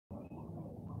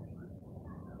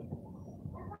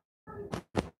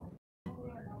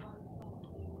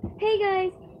Hey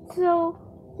guys, so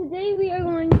today we are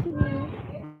going to be, and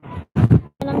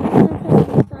I'm just going to tell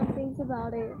you some things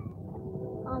about it.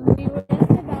 We were just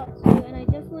about to, and I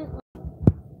just went on,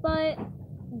 but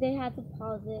they had to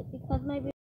pause it because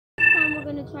this time we're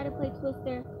going to try to play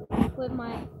Twister with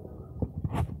my,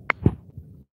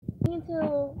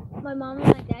 until my mom and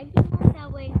my dad get home,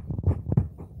 that way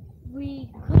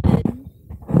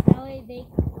they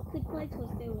could play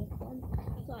Twister with them,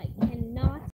 so I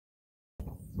cannot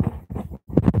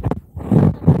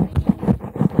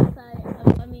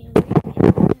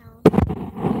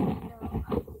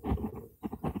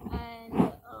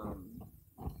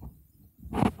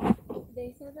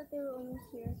they said that they were almost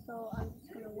here, so I'm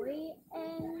just gonna wait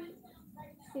and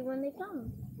see when they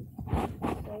come.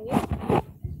 So yeah.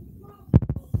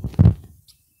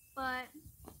 But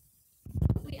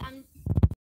I'm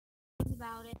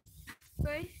about it.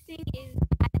 First thing is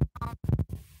that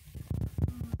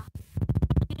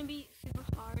it's gonna be super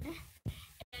hard,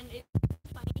 and it's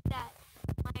funny that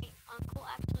my uncle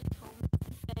actually told me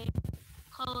to say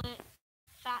call it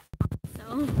fat.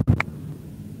 So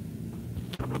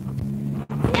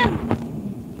yeah,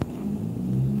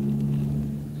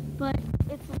 but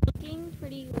it's looking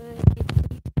pretty good.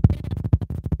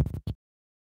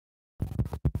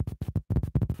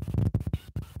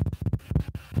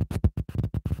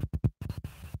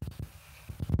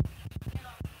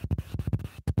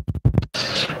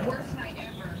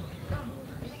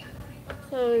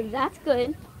 So that's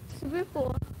good, super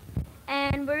cool.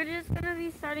 And we're just gonna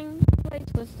be starting to play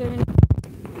Twister in a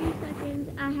few seconds.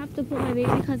 I have to put my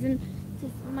baby cousin,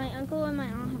 my uncle and my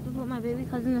aunt have to put my baby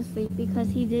cousin to sleep because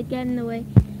he did get in the way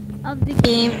of the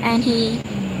game, and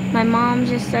my mom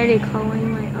just started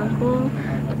calling my uncle,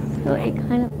 so it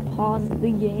kind of paused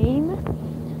the game.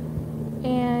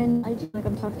 And I just like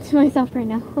I'm talking to myself right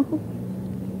now,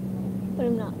 but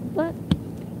I'm not. But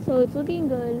so it's looking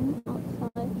good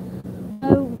outside.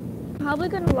 I'm probably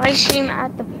gonna live stream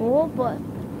at the pool, but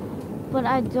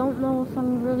I don't know if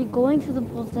I'm really going to the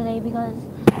pool today because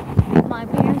my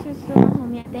parents are still not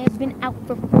home yet. They have been out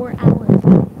for 4 hours.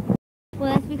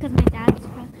 Well, that's because my dad's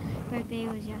birthday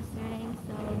was yesterday,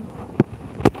 so.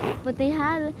 But they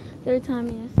had their time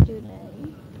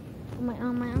yesterday. My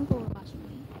uncle was watching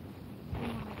me.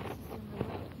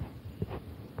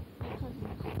 My cousin.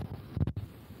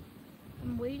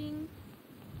 I'm waiting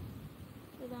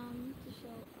for them to show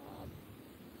up.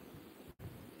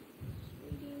 Just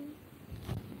waiting.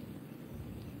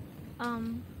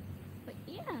 But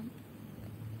yeah.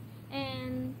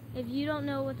 And if you don't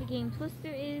know what the game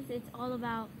Twister is, it's all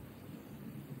about,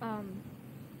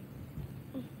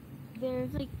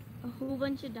 there's like a whole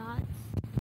bunch of dots.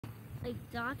 Like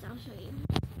dots, I'll show you.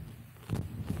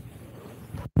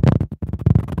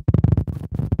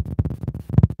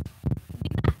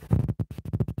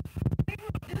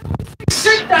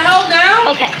 Sit the hell down!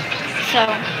 Okay, so.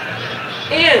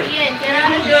 Ian, get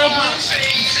on the table.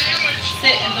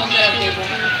 Sit and don't get on the table.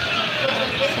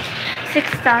 6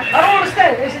 dots. I don't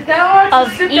understand. Is it that hard of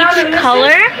to sit down and each listen? color.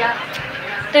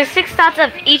 Yeah. There's 6 dots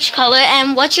of each color,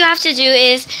 and what you have to do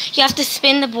is you have to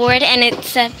spin the board, and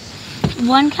it's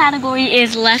one category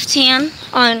is left hand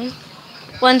on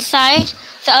one side,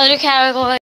 the other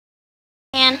category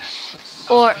hand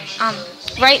or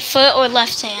right foot or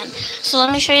left hand. So let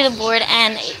me show you the board,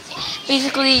 and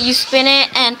basically you spin it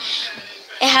and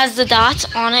it has the dots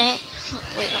on it.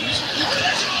 Wait, let me show you.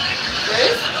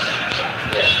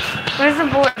 Where's the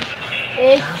board?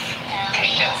 Can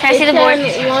I see the board?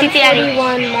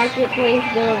 141 Marketplace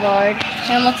Boulevard,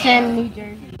 Hamilton, New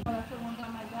Jersey.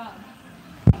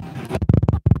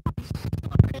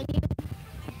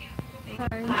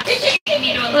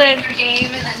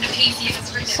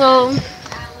 So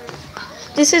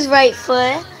this is right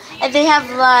foot, and they have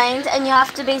lines, and you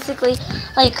have to basically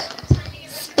like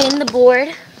spin the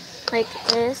board like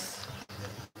this.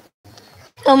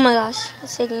 Oh my gosh,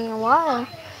 it's taking a while.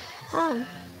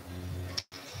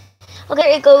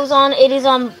 Okay, it goes on. It is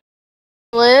on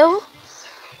blue,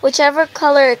 whichever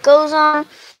color it goes on.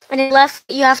 And then left,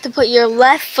 you have to put your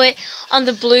left foot on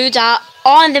the blue dot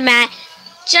on the mat,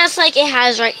 just like it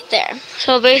has right there.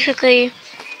 So basically,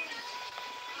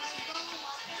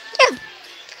 yeah.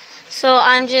 So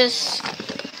I'm just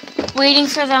waiting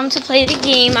for them to play the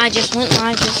game. I just went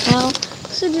live just now,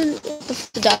 so didn't get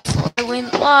the dots. I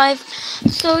went live.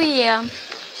 So yeah,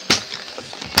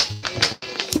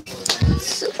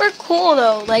 super cool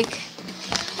though. Like,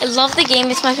 I love the game.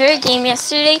 It's my favorite game.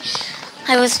 Yesterday,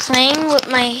 I was playing with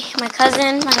my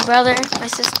cousin, my brother, my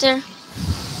sister,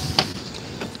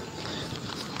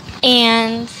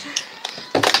 and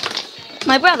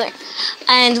my brother.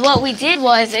 And what we did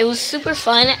was, it was super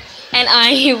fun. and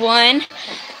I won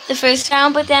the first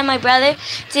round. But then my brother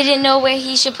didn't know where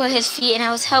he should put his feet, and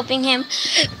I was helping him,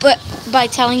 but by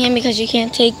telling him because you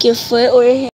can't take your foot or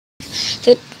your hand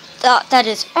that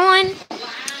is on.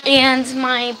 And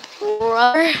my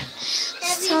brother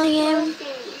is telling him,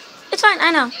 it's fine,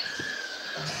 I know.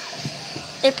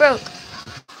 It broke.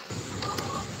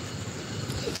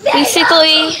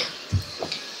 Basically,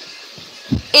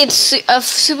 it's a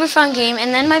super fun game.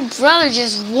 And then my brother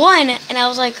just won, and I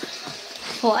was like,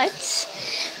 what?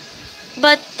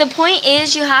 But the point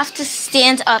is, you have to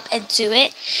stand up and do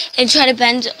it and try to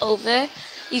bend over.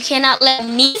 You cannot let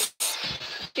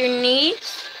your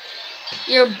knees,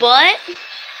 your butt,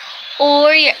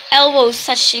 or your elbows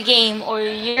touch the game, or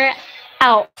you're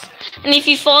out. And if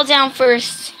you fall down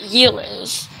first, you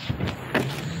lose.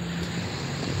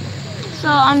 So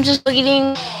I'm just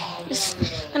waiting. It's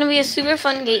gonna be a super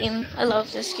fun game. I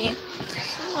love this game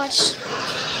so much.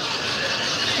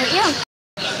 But yeah.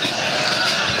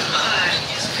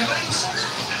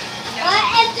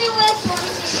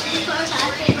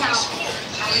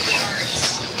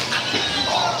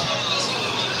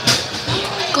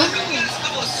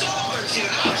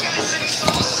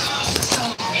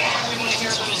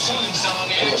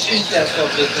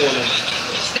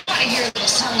 I hear the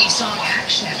song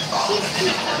action.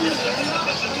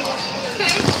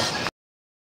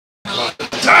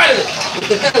 Tyler!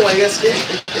 Why you got scared?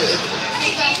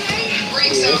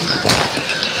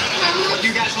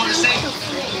 You guys want to say?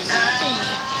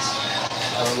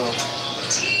 I don't know.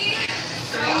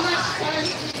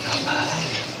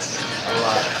 A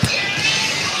lot.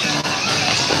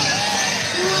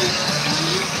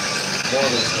 More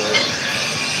than so.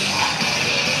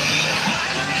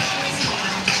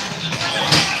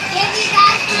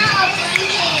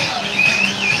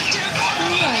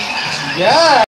 Yeah.